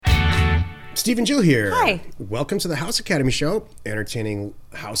Steve and Jill here. Hi. Welcome to the House Academy Show, entertaining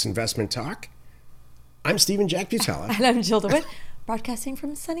house investment talk. I'm Steve and Jack Butella. And I'm Jill DeWitt, broadcasting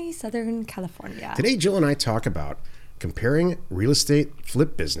from sunny Southern California. Today, Jill and I talk about comparing real estate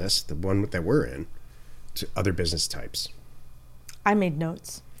flip business, the one that we're in, to other business types. I made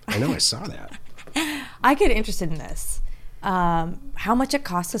notes. I know, I saw that. I get interested in this. How much it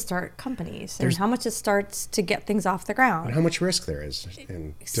costs to start companies and how much it starts to get things off the ground. And how much risk there is.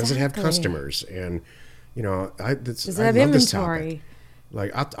 And does it have customers? And, you know, does it have inventory?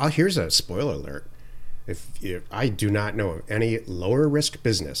 Like, here's a spoiler alert. If I do not know of any lower risk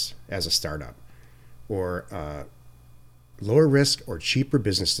business as a startup or lower risk or cheaper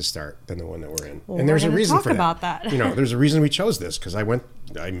business to start than the one that we're in. Well, and there's a reason for that. You know, there's a reason we chose this because I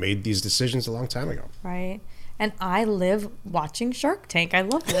made these decisions a long time ago. Right. And I live watching Shark Tank. I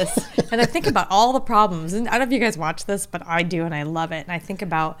love this. And I think about all the problems. And I don't know if you guys watch this, but I do, and I love it. And I think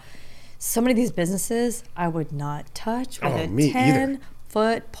about so many of these businesses I would not touch with a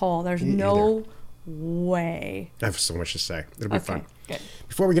 10-foot pole. There's no way. I have so much to say. It'll be fun. Good.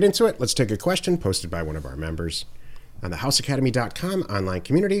 Before we get into it, let's take a question posted by one of our members on the houseacademy.com online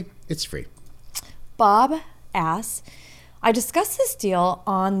community. It's free. Bob asks, I discussed this deal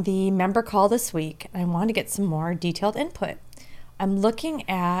on the member call this week, and I wanted to get some more detailed input. I'm looking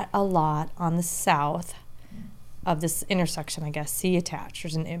at a lot on the south of this intersection, I guess. See attached.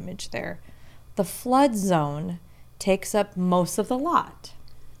 There's an image there. The flood zone takes up most of the lot.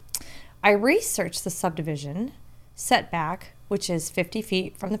 I researched the subdivision setback, which is 50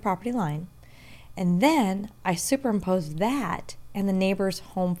 feet from the property line, and then I superimposed that and the neighbor's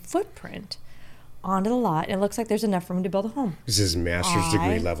home footprint onto the lot. It looks like there's enough room to build a home. This is master's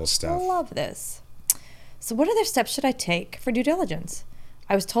degree level stuff. I love this. So what other steps should I take for due diligence?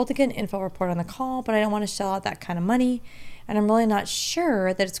 I was told to get an info report on the call, but I don't want to shell out that kind of money, and I'm really not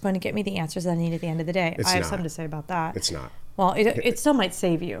sure that it's going to get me the answers that I need at the end of the day. I have something to say about that. It's not. Well, it still might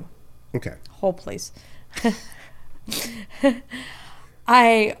save you. Okay. Hold, please.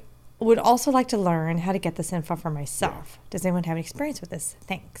 I would also like to learn how to get this info for myself. Yeah. Does anyone have any experience with this?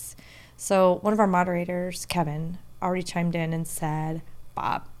 Thanks. So one of our moderators, Kevin, already chimed in and said,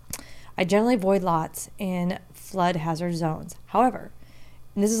 Bob, I generally avoid lots in flood hazard zones. However,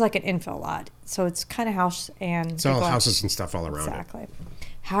 and this is like an infill lot, so it's kind of house and... It's all houses and stuff all around Exactly.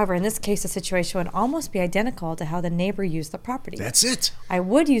 However, in this case, the situation would almost be identical to how the neighbor used the property. That's it. I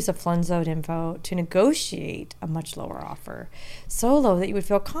would use the flood zone info to negotiate a much lower offer, so low that you would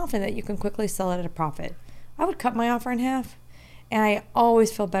feel confident that you can quickly sell it at a profit. I would cut my offer in half. And I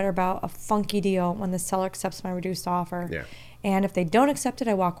always feel better about a funky deal when the seller accepts my reduced offer. Yeah. And if they don't accept it,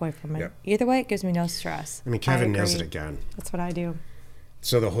 I walk away from it. Yep. Either way, it gives me no stress. I mean, Kevin nails it again. That's what I do.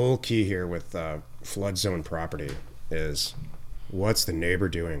 So the whole key here with flood zone property is what's the neighbor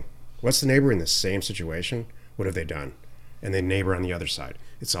doing? What's the neighbor in the same situation? What have they done? And the neighbor on the other side.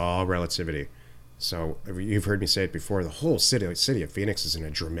 It's all relativity. So you've heard me say it before. The whole city of Phoenix is in a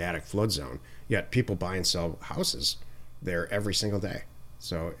dramatic flood zone. Yet people buy and sell houses there every single day.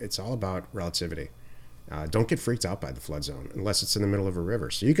 So it's all about relativity. Don't get freaked out by the flood zone unless it's in the middle of a river.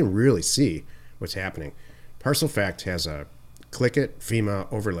 So you can really see what's happening. Parcel Fact has a Click It FEMA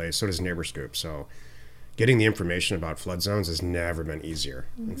overlay, so does NeighborScoop. So getting the information about flood zones has never been easier.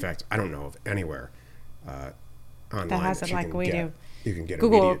 Mm-hmm. In fact, I don't know of anywhere online that has it like we do. You can get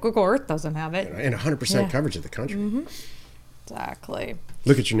Google Earth doesn't have it. And 100% coverage of the country. Mm-hmm. Exactly.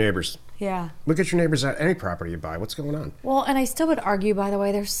 Look at your neighbors. Yeah. Look at your neighbors at any property you buy. What's going on? Well, and I still would argue, by the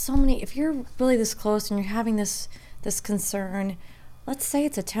way, there's so many, if you're really this close and you're having this concern, let's say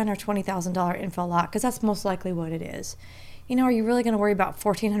it's a $10,000 or $20,000 info lot, because that's most likely what it is. You know, are you really going to worry about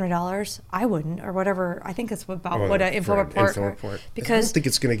 $1,400? I wouldn't, or whatever. I think that's what an info report. Because I don't think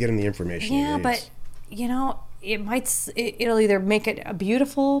it's going to get them the information. Yeah, but you know, it'll either make it a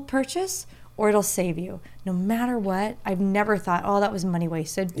beautiful purchase or it'll save you. No matter what, I've never thought, oh, that was money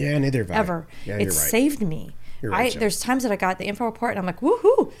wasted. Yeah, neither have I. Ever. Yeah, it saved me. You're right, there's times that I got the info report and I'm like,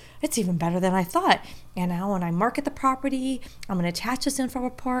 woohoo, it's even better than I thought. And now when I market the property, I'm going to attach this info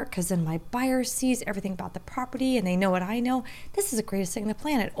report because then my buyer sees everything about the property and they know what I know. This is the greatest thing on the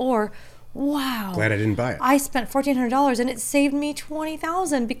planet. Or, wow. Glad I didn't buy it. I spent $1,400 and it saved me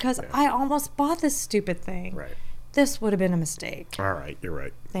 $20,000 because I almost bought this stupid thing. Right. This would have been a mistake. All right, you're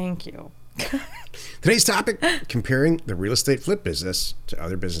right. Thank you. Today's topic, comparing the real estate flip business to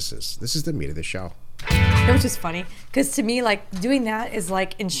other businesses. This is the meat of the show. Which is funny because to me, like, doing that is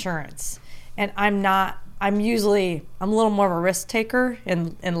like insurance. And I'm a little more of a risk taker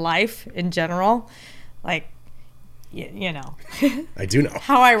in life in general. Like, you know. I do know.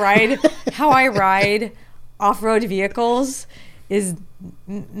 how I ride off-road vehicles is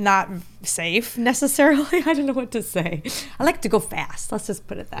not safe necessarily. I don't know what to say. I like to go fast. Let's just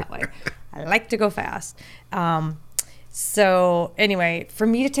put it that way. I like to go fast. So anyway, for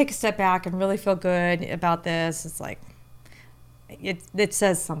me to take a step back and really feel good about this, it's like, it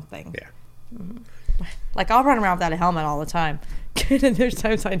says something. Yeah. Like I'll run around without a helmet all the time. And there's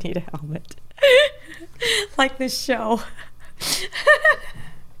times I need a helmet. Like this show.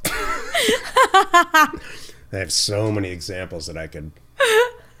 I have so many examples that I could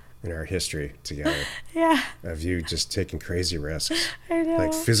in our history together. Yeah. Of you just taking crazy risks. I know.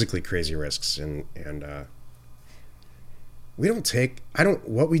 Like physically crazy risks. And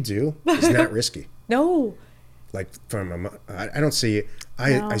what we do is not risky. No. Like I don't see,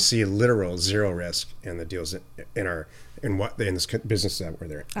 I see a literal zero risk in the deals in this business that we're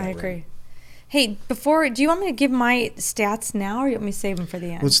there. I agree. Hey, do you want me to give my stats now or you want me to save them for the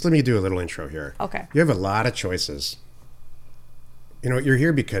end? Let me do a little intro here. Okay. You have a lot of choices. You're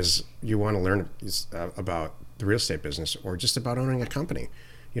here because you want to learn about the real estate business or just about owning a company.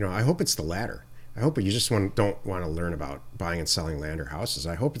 I hope it's the latter. I hope you just don't want to learn about buying and selling land or houses.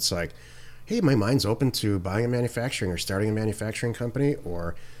 I hope it's like, hey, my mind's open to buying and manufacturing or starting a manufacturing company,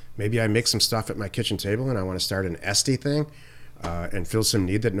 or maybe I make some stuff at my kitchen table and I want to start an Esty thing and fill some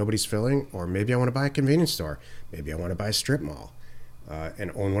need that nobody's filling, or maybe I want to buy a convenience store. Maybe I want to buy a strip mall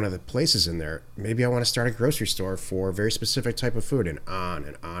and own one of the places in there. Maybe I want to start a grocery store for a very specific type of food, and on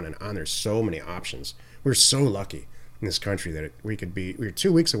and on and on. There's so many options. We're so lucky in this country that we're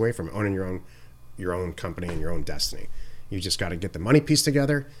 2 weeks away from owning your own company and your own destiny. You just got to get the money piece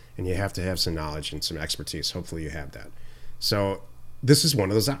together, and you have to have some knowledge and some expertise. Hopefully you have that. So this is one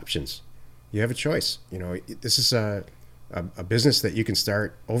of those options. You have a choice. This is a business that you can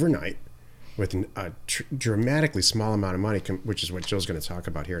start overnight with a dramatically small amount of money, which is what Joe's going to talk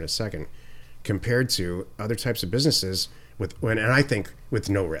about here in a second, compared to other types of businesses and I think with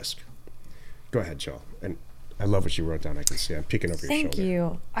no risk. Go ahead, Joe. And I love what you wrote down. I can see I'm peeking over your shoulder. Thank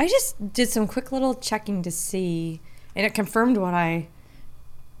you. I just did some quick little checking to see, and it confirmed what I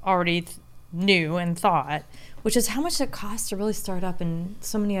already knew and thought, which is how much it costs to really start up in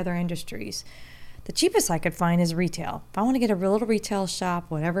so many other industries. The cheapest I could find is retail. If I want to get a little retail shop,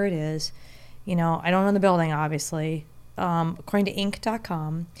 whatever it is, I don't own the building, obviously. According to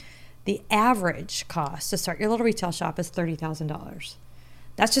Inc.com, the average cost to start your little retail shop is $30,000.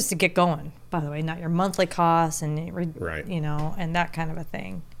 That's just to get going, by the way, not your monthly costs and right. And that kind of a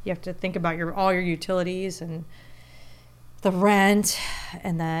thing. You have to think about all your utilities and the rent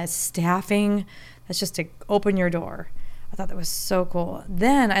and the staffing. That's just to open your door. I thought that was so cool.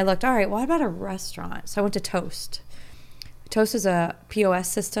 Then I looked, all right, what about a restaurant? So I went to Toast. Toast is a POS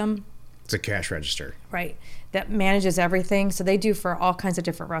system. It's a cash register. Right. That manages everything. So they do for all kinds of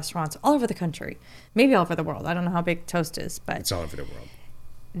different restaurants all over the country, maybe all over the world. I don't know how big Toast is, but it's all over the world.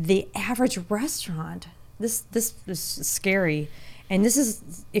 The average restaurant, this is scary. And this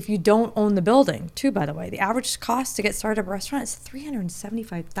is if you don't own the building, too, by the way. The average cost to get started a restaurant is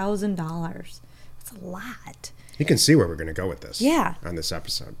 $375,000. That's a lot. You can see where we're going to go with this. Yeah. On this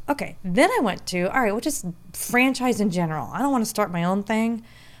episode. Okay. Then I went to, all right, well, just franchise in general. I don't want to start my own thing.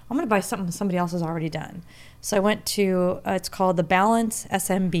 I'm going to buy something somebody else has already done. So I went to, it's called the Balance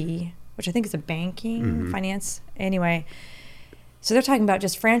SMB, which I think is a banking, finance. Anyway, so they're talking about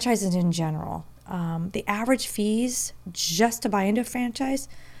just franchises in general. The average fees just to buy into a franchise,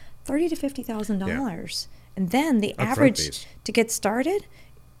 $30,000 to $50,000. Yeah. And then the average to get started,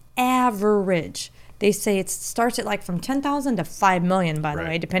 average. They say it starts at like from $10,000 to $5 million, by the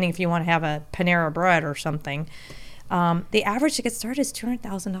way, depending if you want to have a Panera Bread or something. The average to get started is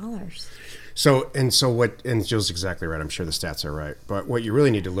 $200,000. And Jill's exactly right. I'm sure the stats are right. But what you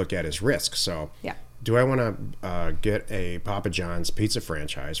really need to look at is risk. So yeah. Do I want to get a Papa John's pizza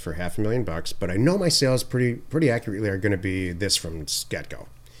franchise for $500,000, but I know my sales pretty accurately are going to be this from get-go.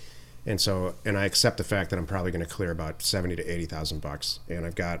 And I accept the fact that I'm probably going to clear about $70,000 to $80,000, and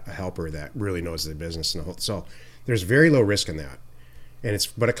I've got a helper that really knows the business and the whole. So there's very low risk in that,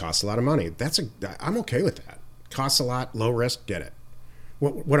 but it costs a lot of money. I'm okay with that. Costs a lot, low risk, get it.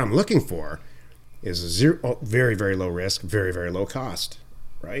 What I'm looking for is very, very low risk, very, very low cost,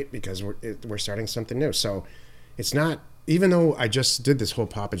 right? Because we're starting something new. So it's not, even though I just did this whole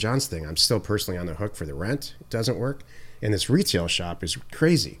Papa John's thing, I'm still personally on the hook for the rent. It doesn't work. And this retail shop is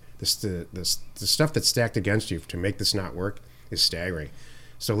crazy. The stuff that's stacked against you to make this not work is staggering.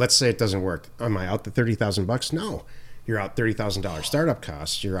 So let's say it doesn't work. Am I out the $30,000? No. You're out $30,000 startup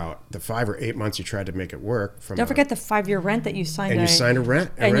costs. You're out the 5 or 8 months you tried to make it work. Don't forget the 5-year rent that you signed. And you signed a rent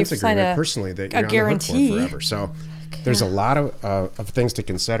agreement personally that you're on guarantee. The hook for forever. So there's a lot of things to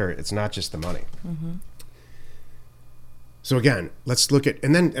consider. It's not just the money. Mm-hmm. So again, let's look at,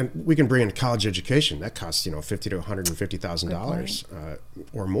 and we can bring in college education. That costs, $50 to $150,000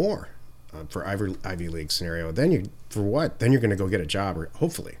 or more for Ivy League scenario. Then Then you're going to go get a job, or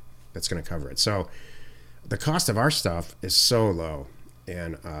hopefully that's going to cover it. So the cost of our stuff is so low,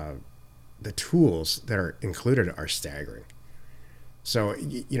 and the tools that are included are staggering. So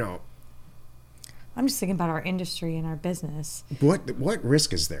I'm just thinking about our industry and our business. What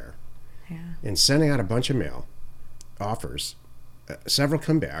risk is there in sending out a bunch of mail offers? Several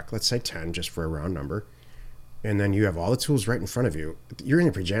come back, let's say 10, just for a round number, and then you have all the tools right in front of you. You're in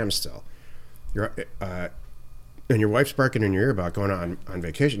your pajamas still. And your wife's barking in your ear about going on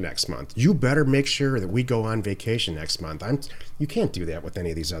vacation next month. You better make sure that we go on vacation next month. You can't do that with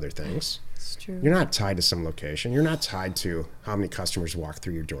any of these other things. It's true. You're not tied to some location. You're not tied to how many customers walk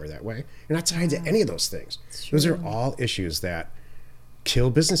through your door that way. You're not tied to any of those things. Those are all issues that kill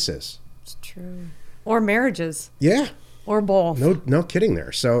businesses. It's true. Or marriages. Yeah. Or both. No kidding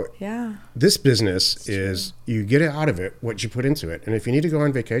there. So this business is, you get out of it what you put into it. And if you need to go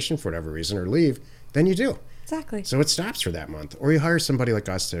on vacation for whatever reason or leave, then you do. Exactly. So it stops for that month. Or you hire somebody like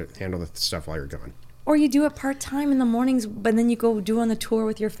us to handle the stuff while you're gone. Or you do it part-time in the mornings, but then you go do on the tour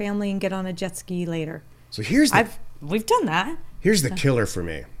with your family and get on a jet ski later. So we've done that. Here's the killer for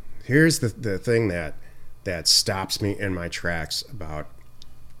me. Here's the thing that stops me in my tracks about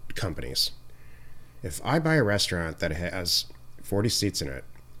companies. If I buy a restaurant that has 40 seats in it,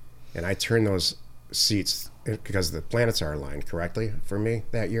 and I turn those seats, because the planets are aligned correctly for me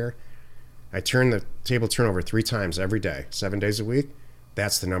that year, I turn the table turnover 3 times every day, 7 days a week,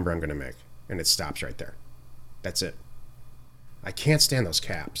 that's the number I'm going to make. And it stops right there. That's it. I can't stand those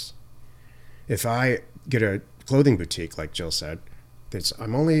caps. If I get a clothing boutique, like Jill said,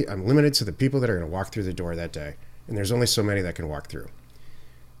 I'm limited to the people that are going to walk through the door that day. And there's only so many that can walk through.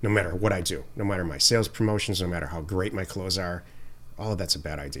 No matter what I do, no matter my sales promotions, no matter how great my clothes are, all of that's a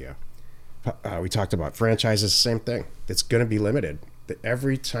bad idea. We talked about franchises, same thing. It's going to be limited. That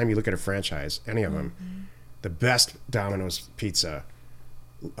every time you look at a franchise, any of them, the best Domino's pizza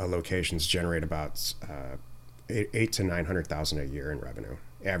locations generate about $800,000 to $900,000 a year in revenue.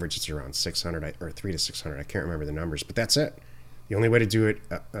 Average, it's around 600 or 300 to 600. I can't remember the numbers, but that's it. The only way to do it,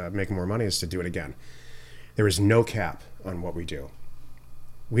 make more money, is to do it again. There is no cap on what we do.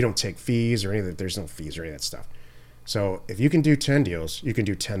 We don't take fees or any of that. There's no fees or any of that stuff. So if you can do 10 deals, you can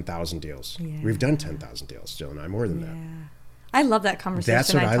do 10,000 deals. Yeah. We've done 10,000 deals, Jill and I, more than that. I love that conversation.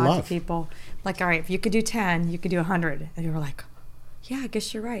 That's what I talk love. To people. Like, all right, if you could do 10, you could do 100. And you're like, yeah, I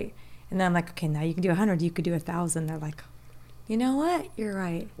guess you're right. And then I'm like, okay, now you can do 100, you could do 1,000. They're like, you know what? You're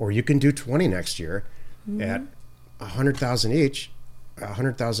right. Or you can do 20 next year at 100,000 each.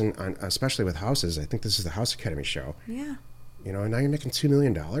 100,000, especially with houses. I think this is the House Academy show. Yeah. Now you're making $2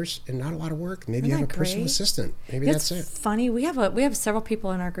 million and not a lot of work. Maybe you have a personal assistant. Maybe that's it. It's funny. We have several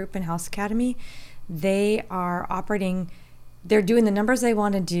people in our group in House Academy. They are operating. They're doing the numbers they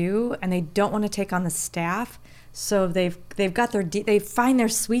want to do, and they don't want to take on the staff. So they've got they find their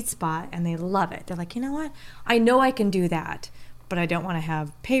sweet spot, and they love it. They're like, you know what? I know I can do that, but I don't want to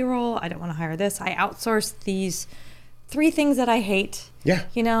have payroll. I don't want to hire this. I outsource these 3 things that I hate. Yeah.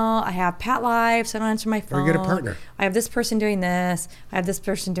 I have Pat Live, so I don't answer my phone. Or get a partner. I have this person doing this. I have this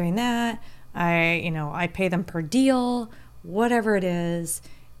person doing that. I pay them per deal, whatever it is,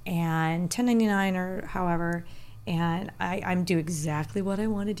 and 1099 or however. And I'm do exactly what I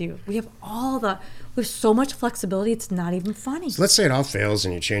want to do. We have so much flexibility. It's not even funny. So let's say it all fails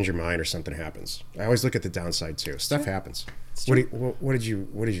and you change your mind or something happens. I always look at the downside too. Stuff happens. What did you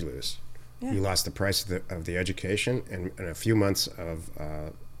lose? Yeah. You lost the price of the education and a few months of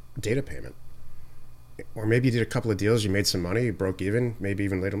data payment. Or maybe you did a couple of deals, you made some money, you broke even, maybe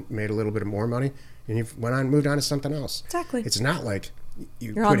even made a little bit more money, and you moved on to something else. Exactly. It's not like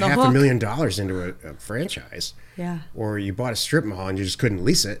you put $500,000 into a franchise. Yeah. Or you bought a strip mall and you just couldn't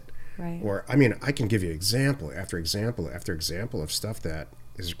lease it. Right. Or, I can give you example after example after example of stuff that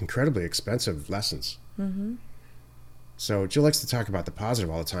is incredibly expensive lessons. Mm-hmm. So Jill likes to talk about the positive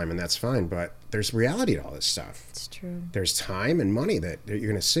all the time, and that's fine, but there's reality to all this stuff. It's true. There's time and money that you're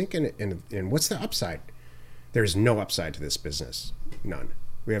going to sink in, and what's the upside? There's no upside to this business. None.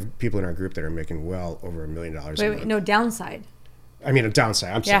 We have people in our group that are making well over $1 million a month. Wait, no downside. I mean, a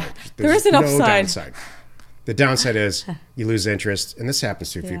downside. I'm sorry. There is an upside. No downside. The downside is you lose interest, and this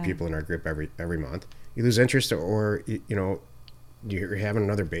happens to a few people in our group every month. You lose interest, or you're having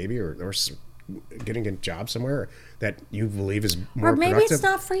another baby, or getting a job somewhere that you believe is more productive. Or maybe it's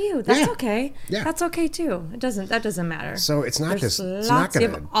not for you. That's okay. Yeah. That's okay too. That doesn't matter. So it's not you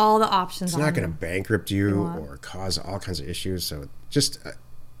have all the options. It's not going to bankrupt you or cause all kinds of issues. So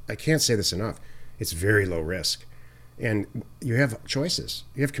I can't say this enough. It's very low risk. And you have choices.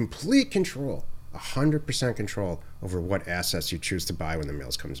 You have complete control, 100% control over what assets you choose to buy when the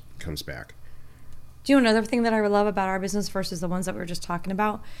mail comes back. Do you know another thing that I love about our business versus the ones that we were just talking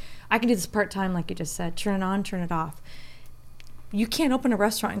about? I can do this part-time, like you just said. Turn it on, turn it off. You can't open a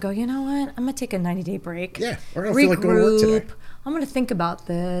restaurant and go, you know what? I'm going to take a 90-day break. Yeah, or I don't feel like going to work today. I'm going to think about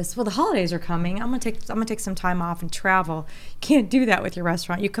this. Well, the holidays are coming. I'm going to take some time off and travel. You can't do that with your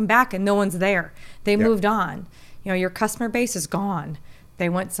restaurant. You come back and no one's there. They moved on. Your customer base is gone. They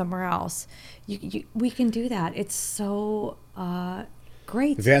went somewhere else. We can do that. It's so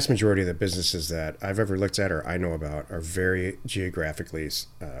great. The vast majority of the businesses that I've ever looked at or I know about are very geographically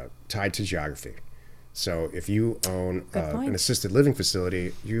tied to geography. So if you own an assisted living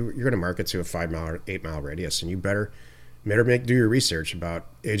facility, you're going to market to a 5-mile or 8-mile radius, and you better do your research about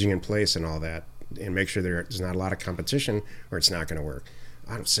aging in place and all that, and make sure there's not a lot of competition, or it's not going to work.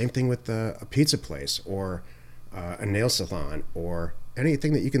 Same thing with a pizza place or a nail salon or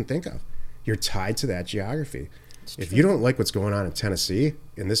anything that you can think of. You're tied to that geography. If you don't like what's going on in Tennessee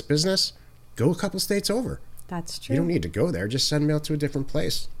in this business, go a couple states over. That's true. You don't need to go there. Just send mail to a different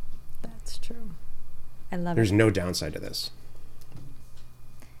place. That's true. I love There's it. no downside to this.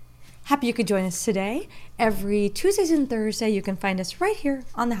 Happy you could join us today. Every Tuesdays and Thursday, you can find us right here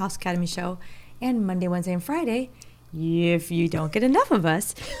on the House Academy Show. And Monday, Wednesday, and Friday, if you don't get enough of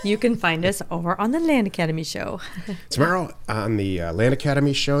us, you can find us over on the Land Academy Show. Tomorrow on the Land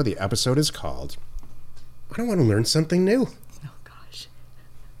Academy Show, the episode is called, I don't want to learn something new. Oh, gosh.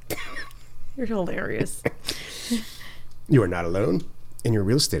 You're hilarious. You are not alone in your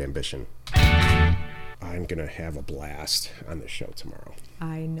real estate ambition. I'm going to have a blast on this show tomorrow.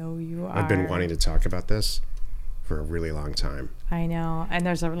 I know you are. I've been wanting to talk about this for a really long time. I know. And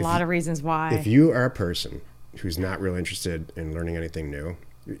there's a lot of reasons why. If you are a person who's not really interested in learning anything new,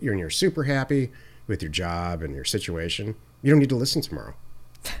 you're super happy with your job and your situation, you don't need to listen tomorrow.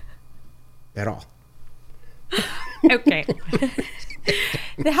 At all. Okay.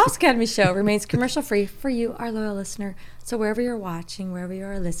 The House Academy Show remains commercial-free for you, our loyal listener. So wherever you're watching, wherever you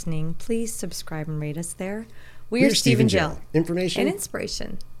are listening, please subscribe and rate us there. We are Steve and Jill. Information and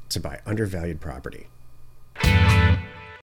inspiration to buy undervalued property.